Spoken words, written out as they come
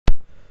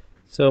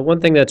So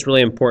one thing that's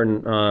really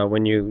important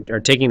when you are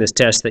taking this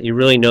test, that you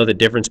really know the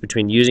difference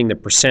between using the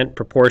percent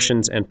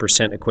proportions and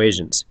percent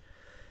equations.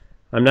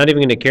 I'm not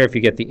even going to care if you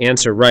get the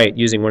answer right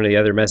using one of the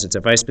other methods.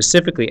 If I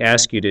specifically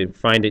ask you to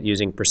find it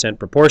using percent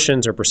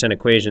proportions or percent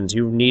equations,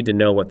 you need to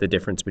know what the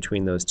difference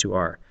between those two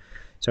are.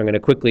 So I'm going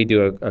to quickly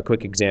do a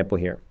quick example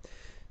here.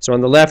 So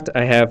on the left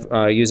I have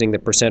using the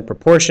percent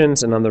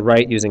proportions, and on the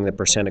right using the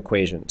percent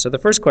equation. So the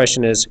first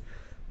question is,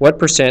 what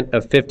percent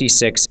of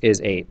 56 is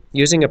 8?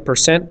 Using a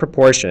percent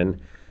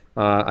proportion,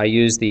 I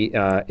use the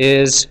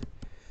is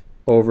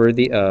over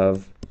the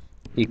of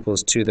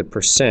equals to the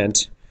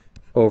percent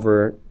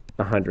over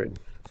 100.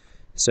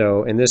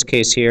 So in this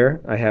case here,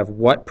 I have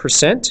what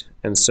percent,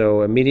 and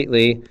so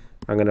immediately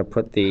I'm going to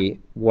put the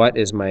what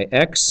is my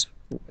x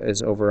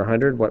is over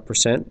 100, what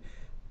percent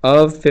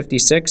of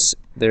 56,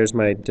 there's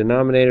my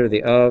denominator,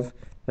 the of,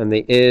 and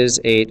the is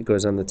 8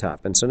 goes on the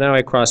top. And so now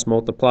I cross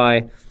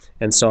multiply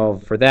and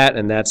solve for that,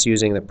 and that's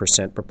using the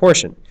percent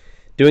proportion.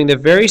 Doing the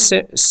very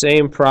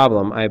same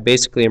problem, I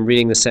basically am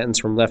reading the sentence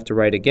from left to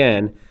right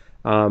again,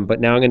 but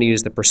now I'm going to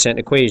use the percent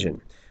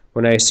equation.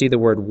 When I see the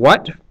word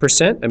what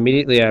percent,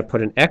 immediately I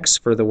put an x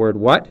for the word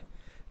what.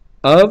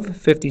 Of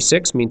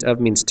 56 means of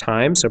means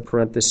time, so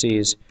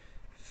parentheses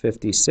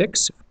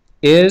 56.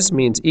 Is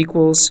means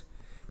equals,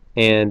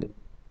 and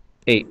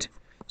 8.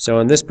 So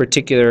in this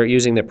particular,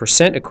 using the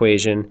percent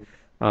equation,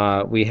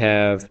 we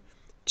have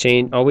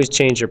always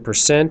change your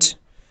percent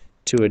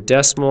to a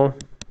decimal.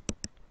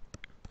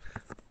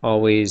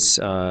 Always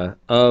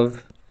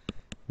of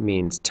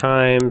means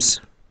times.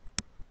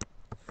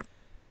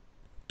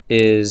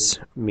 Is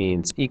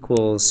means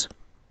equals,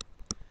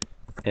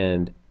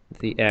 and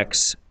the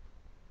x,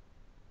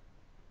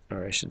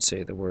 or I should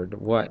say the word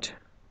what,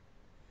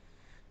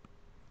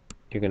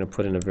 you're going to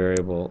put in a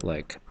variable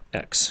like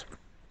x.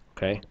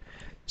 Okay,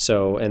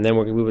 so and then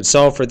we would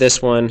solve for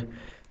this one,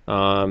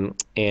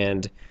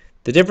 and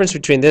the difference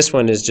between this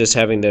one is just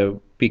having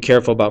to be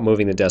careful about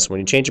moving the decimal.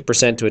 When you change a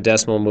percent to a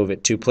decimal, move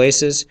it 2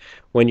 places.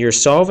 When you're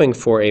solving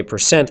for a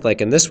percent,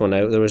 like in this one,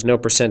 there was no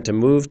percent to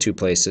move 2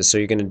 places, so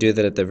you're going to do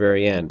that at the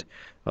very end.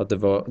 I'll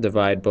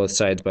divide both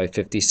sides by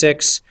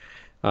 56.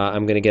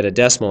 I'm going to get a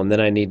decimal, and then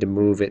I need to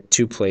move it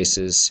 2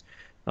 places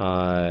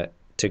to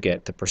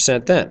get the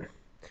percent then.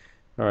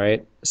 All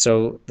right,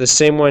 so the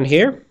same one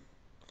here.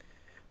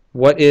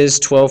 What is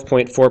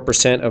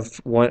 12.4% of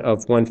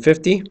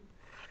 150?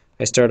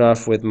 I start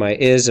off with my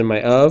is and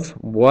my of.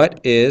 What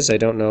is, I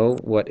don't know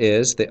what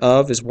is. The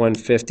of is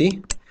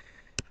 150.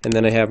 And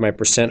then I have my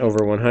percent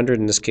over 100.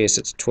 In this case,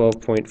 it's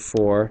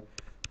 12.4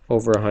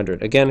 over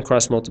 100. Again,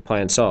 cross multiply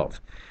and solve.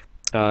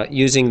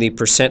 Using the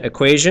percent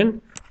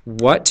equation,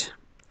 what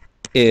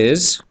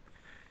is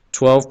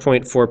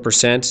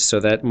 12.4%?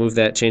 So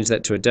that change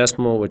that to a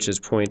decimal, which is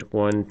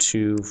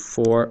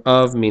 0.124.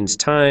 Of means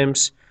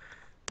times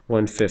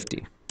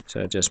 150.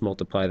 So I just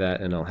multiply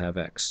that and I'll have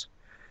x.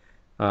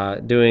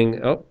 I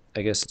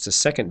guess it's a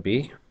second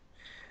B.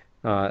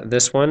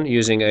 This one,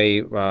 using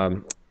a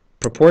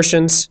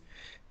proportions,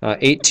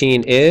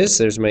 18 is,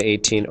 there's my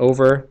 18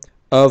 over,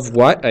 of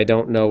what, I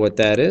don't know what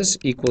that is,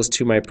 equals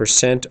to my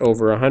percent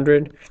over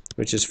 100,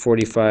 which is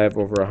 45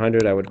 over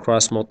 100. I would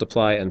cross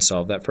multiply and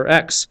solve that for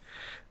x.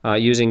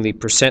 Using the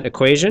percent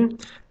equation,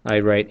 I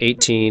write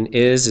 18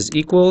 is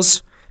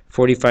equals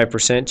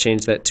 45%,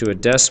 change that to a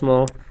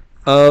decimal,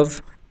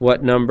 of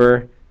what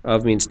number,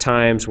 of means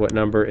times, what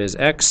number is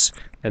x,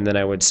 and then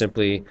I would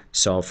simply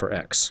solve for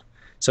x.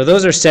 So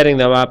those are setting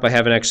them up. I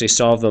haven't actually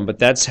solved them, but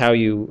that's how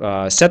you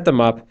set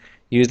them up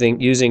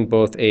using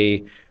both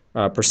a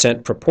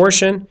percent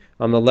proportion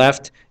on the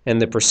left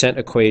and the percent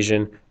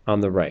equation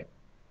on the right.